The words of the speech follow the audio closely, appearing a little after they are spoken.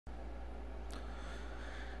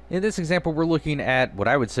In this example, we're looking at what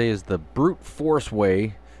I would say is the brute force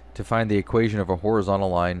way to find the equation of a horizontal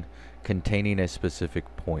line containing a specific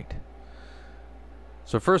point.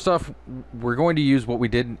 So first off, we're going to use what we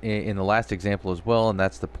did in the last example as well, and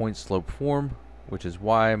that's the point slope form, which is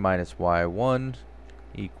y minus y1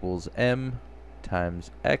 equals m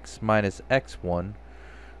times x minus x1,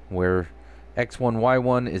 where x1,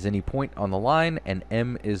 y1 is any point on the line and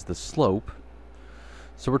m is the slope.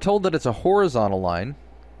 So we're told that it's a horizontal line,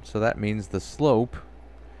 so that means the slope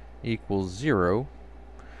equals 0,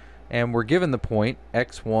 and we're given the point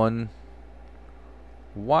x1,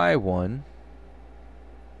 y1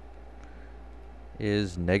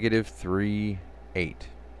 is -3, 8.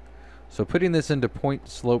 So putting this into point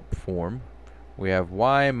slope form, we have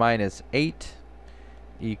y minus 8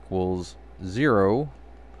 equals 0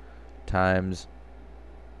 times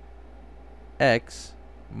x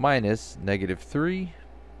minus -3.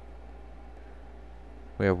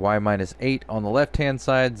 We have y minus 8 on the left-hand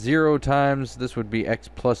side. 0 times, this would be x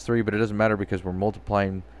plus 3, but it doesn't matter because we're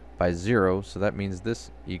multiplying by 0. So that means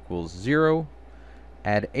this equals 0.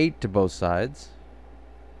 Add 8 to both sides.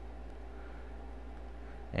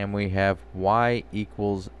 And we have y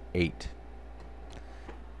equals 8.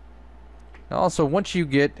 Now also, once you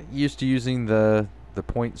get used to using the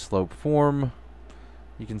point slope form,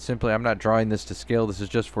 you can simply, I'm not drawing this to scale, this is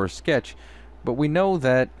just for a sketch, but we know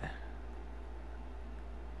that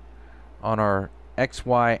on our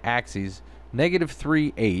xy axes,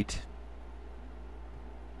 -3, 8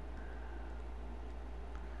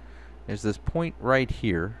 is this point right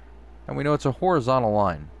here, and we know it's a horizontal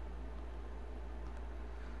line.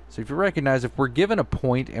 So if you recognize, if we're given a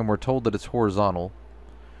point and we're told that it's horizontal,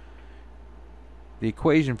 the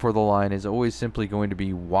equation for the line is always simply going to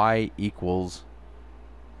be y equals,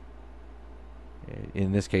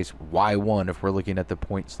 in this case, y1 if we're looking at the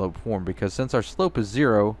point slope form, because since our slope is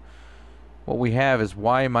 0, what we have is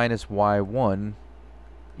y minus y1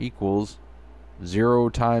 equals 0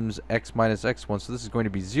 times x minus x1, so this is going to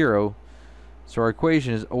be 0. So our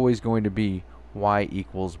equation is always going to be y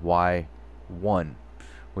equals y1,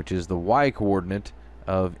 which is the y coordinate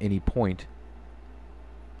of any point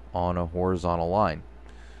on a horizontal line.